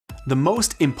The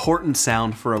most important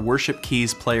sound for a worship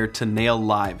keys player to nail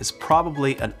live is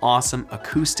probably an awesome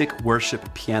acoustic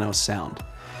worship piano sound.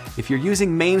 If you're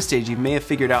using MainStage, you may have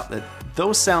figured out that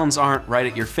those sounds aren't right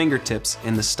at your fingertips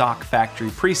in the stock factory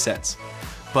presets.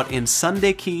 But in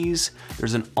Sunday Keys,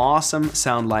 there's an awesome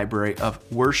sound library of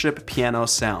worship piano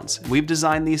sounds. We've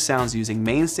designed these sounds using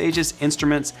MainStage's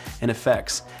instruments and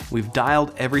effects. We've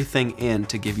dialed everything in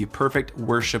to give you perfect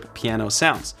worship piano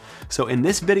sounds. So in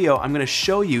this video, I'm gonna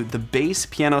show you the bass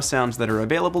piano sounds that are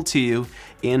available to you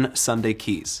in Sunday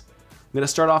Keys. I'm gonna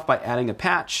start off by adding a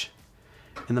patch,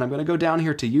 and then I'm gonna go down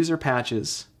here to User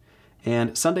Patches,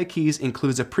 and Sunday Keys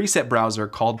includes a preset browser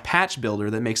called Patch Builder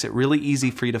that makes it really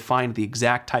easy for you to find the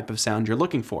exact type of sound you're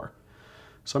looking for.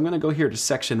 So I'm gonna go here to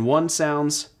Section 1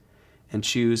 Sounds and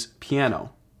choose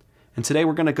Piano. And today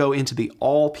we're gonna go into the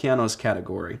All Pianos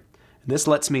category. And this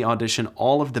lets me audition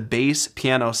all of the bass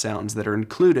piano sounds that are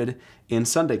included in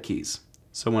Sunday Keys.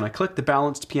 So when I click the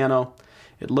Balanced Piano,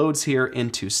 it loads here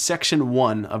into Section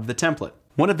 1 of the template.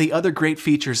 One of the other great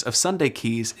features of Sunday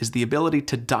Keys is the ability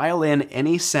to dial in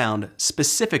any sound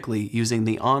specifically using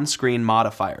the on-screen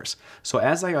modifiers. So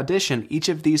as I audition each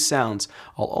of these sounds,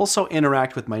 I'll also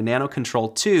interact with my Nano Control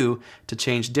 2 to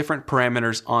change different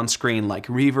parameters on screen like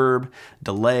reverb,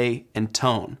 delay, and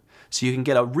tone. So you can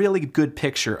get a really good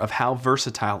picture of how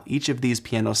versatile each of these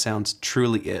piano sounds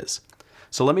truly is.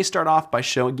 So let me start off by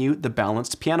showing you the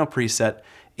Balanced Piano preset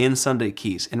in Sunday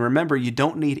Keys. And remember, you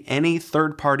don't need any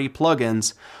third-party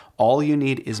plugins. All you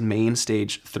need is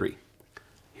MainStage 3.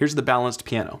 Here's the Balanced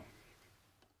Piano.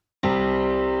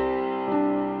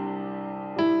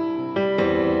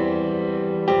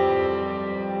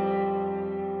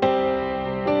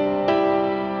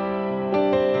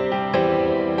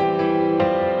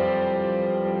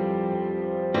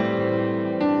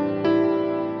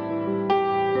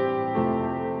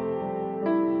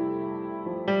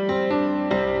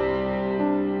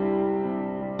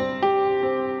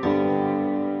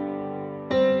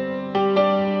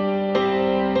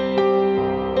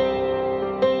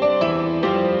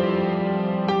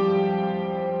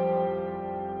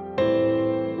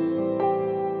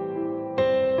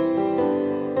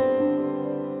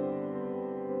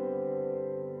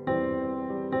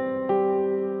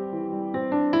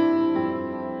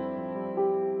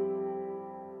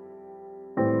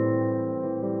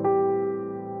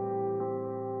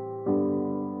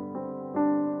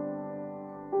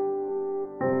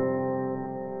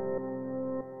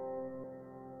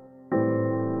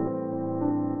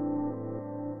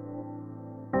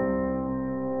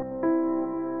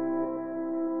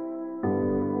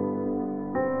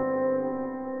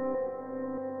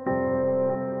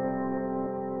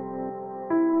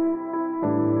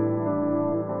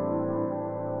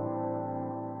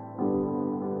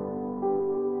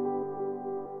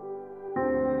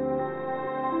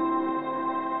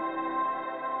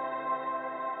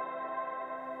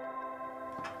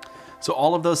 So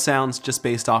all of those sounds just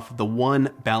based off of the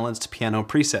one Balanced Piano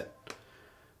preset.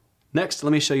 Next,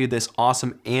 let me show you this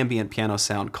awesome ambient piano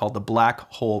sound called the Black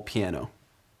Hole Piano.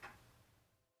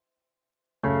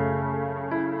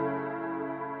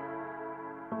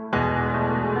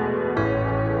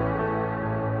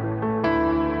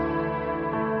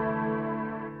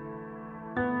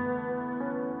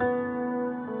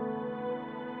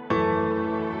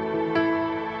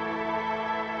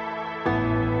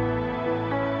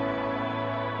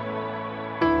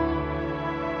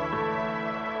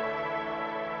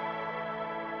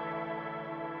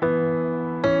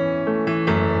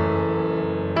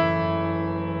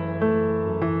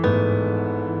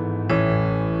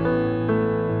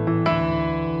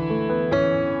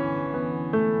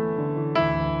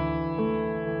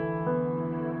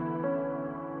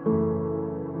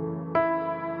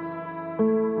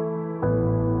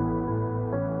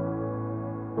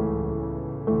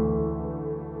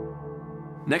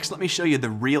 Next, let me show you the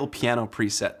Real Piano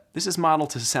preset. This is modeled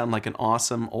to sound like an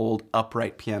awesome old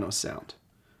upright piano sound.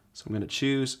 So I'm going to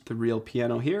choose the Real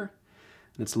Piano here,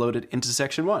 and it's loaded into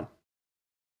Section 1.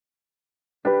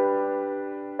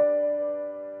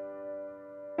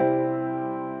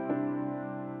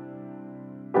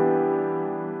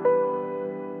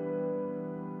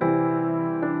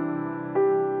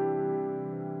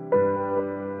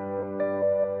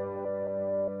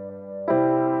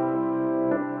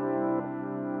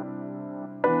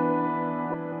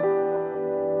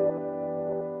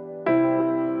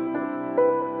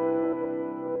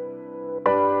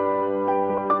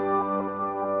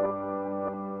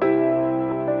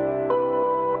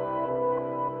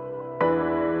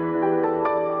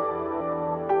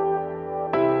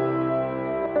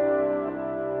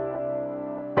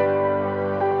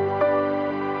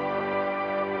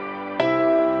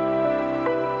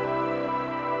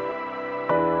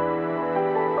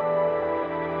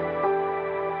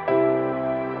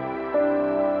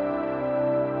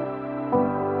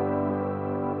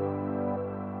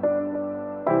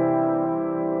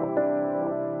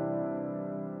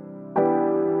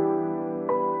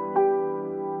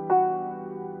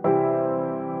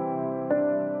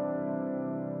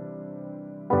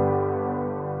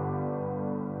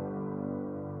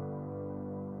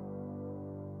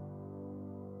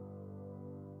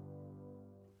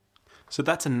 So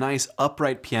that's a nice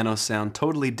upright piano sound,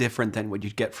 totally different than what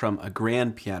you'd get from a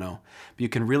grand piano, but you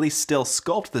can really still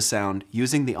sculpt the sound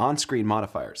using the on-screen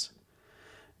modifiers.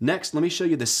 Next, let me show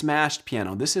you the smashed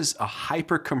piano. This is a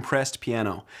hyper compressed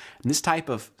piano. And this type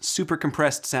of super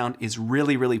compressed sound is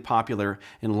really, really popular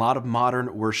in a lot of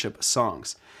modern worship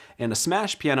songs. And a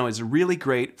smashed piano is really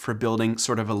great for building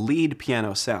sort of a lead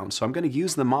piano sound. So I'm going to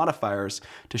use the modifiers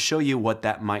to show you what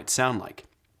that might sound like.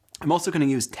 I'm also going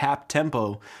to use tap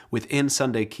tempo within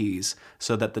Sunday keys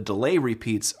so that the delay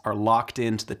repeats are locked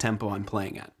into the tempo I'm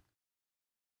playing at.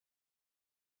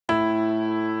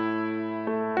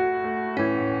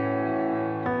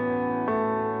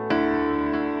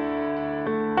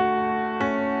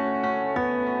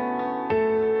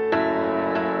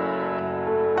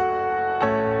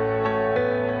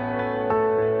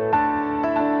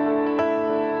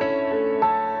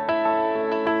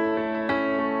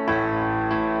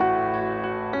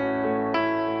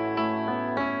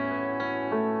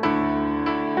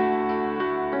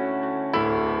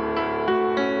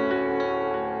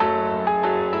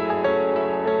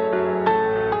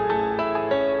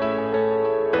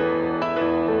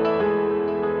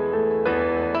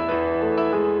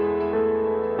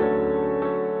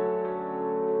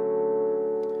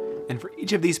 And for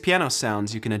each of these piano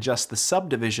sounds, you can adjust the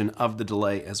subdivision of the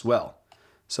delay as well.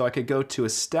 So I could go to a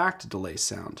stacked delay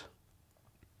sound,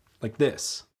 like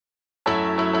this.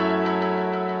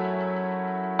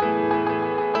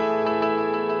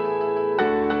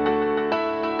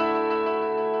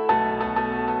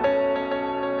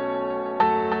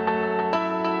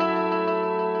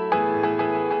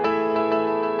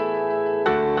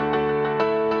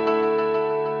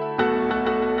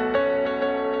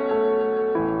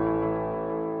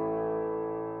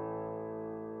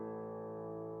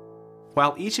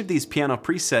 While each of these piano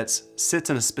presets sits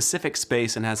in a specific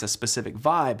space and has a specific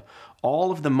vibe,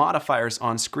 all of the modifiers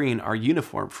on screen are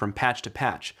uniform from patch to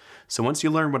patch. So once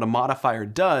you learn what a modifier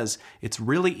does, it's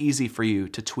really easy for you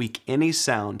to tweak any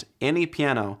sound, any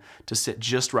piano, to sit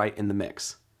just right in the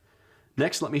mix.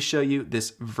 Next, let me show you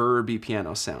this verby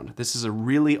piano sound. This is a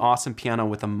really awesome piano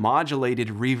with a modulated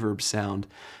reverb sound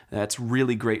that's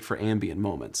really great for ambient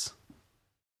moments.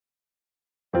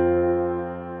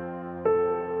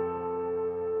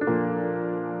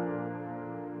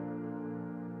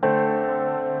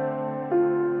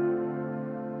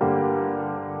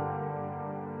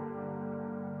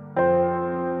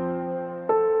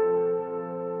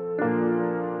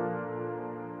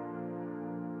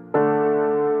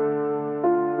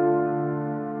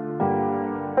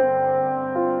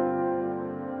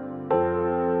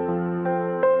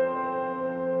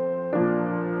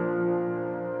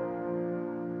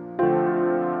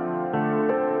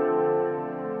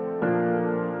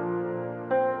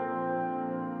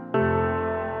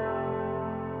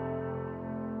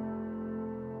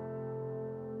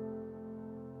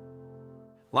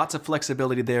 Lots of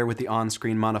flexibility there with the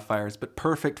on-screen modifiers, but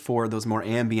perfect for those more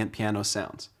ambient piano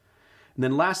sounds. And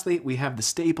then lastly, we have the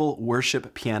staple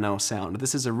worship piano sound.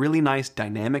 This is a really nice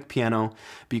dynamic piano,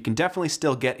 but you can definitely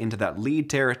still get into that lead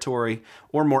territory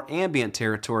or more ambient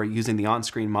territory using the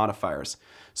on-screen modifiers.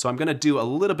 So I'm going to do a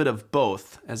little bit of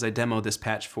both as I demo this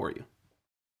patch for you.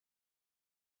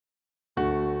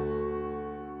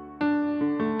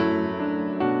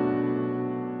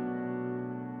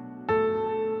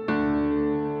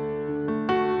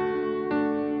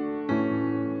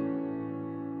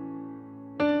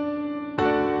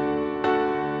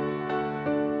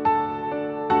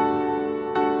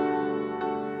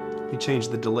 You change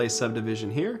the delay subdivision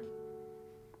here.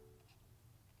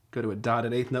 Go to a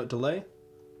dotted eighth note delay.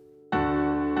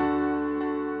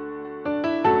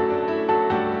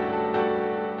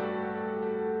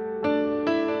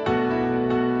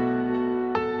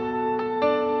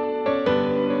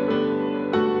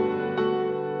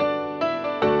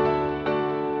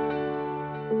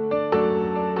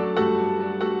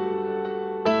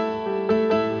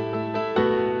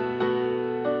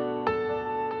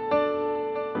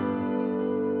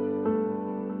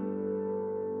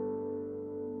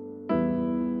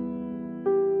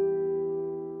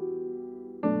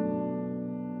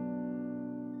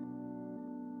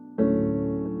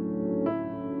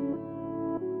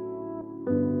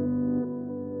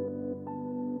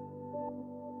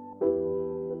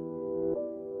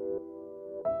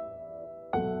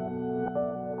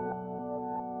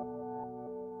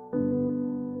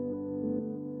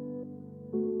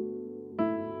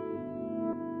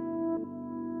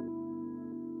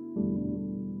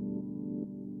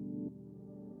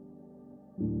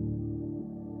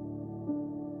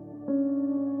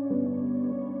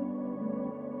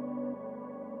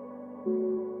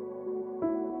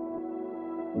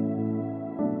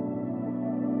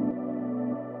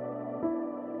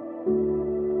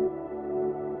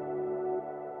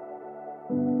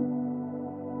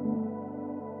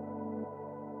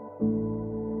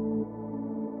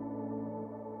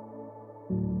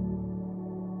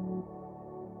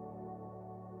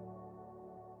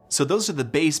 So those are the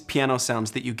bass piano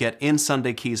sounds that you get in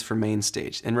Sunday Keys for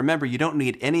MainStage. And remember, you don't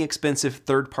need any expensive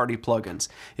third-party plugins.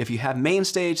 If you have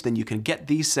MainStage, then you can get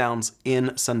these sounds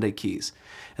in Sunday Keys.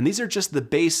 And these are just the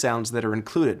bass sounds that are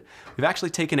included. We've actually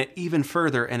taken it even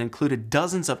further and included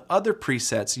dozens of other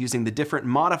presets using the different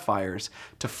modifiers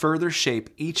to further shape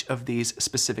each of these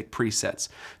specific presets.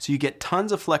 So you get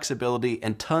tons of flexibility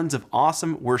and tons of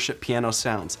awesome worship piano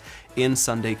sounds in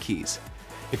Sunday Keys.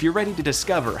 If you're ready to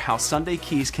discover how Sunday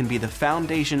Keys can be the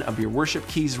foundation of your worship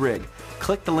keys rig,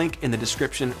 click the link in the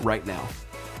description right now.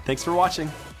 Thanks for watching.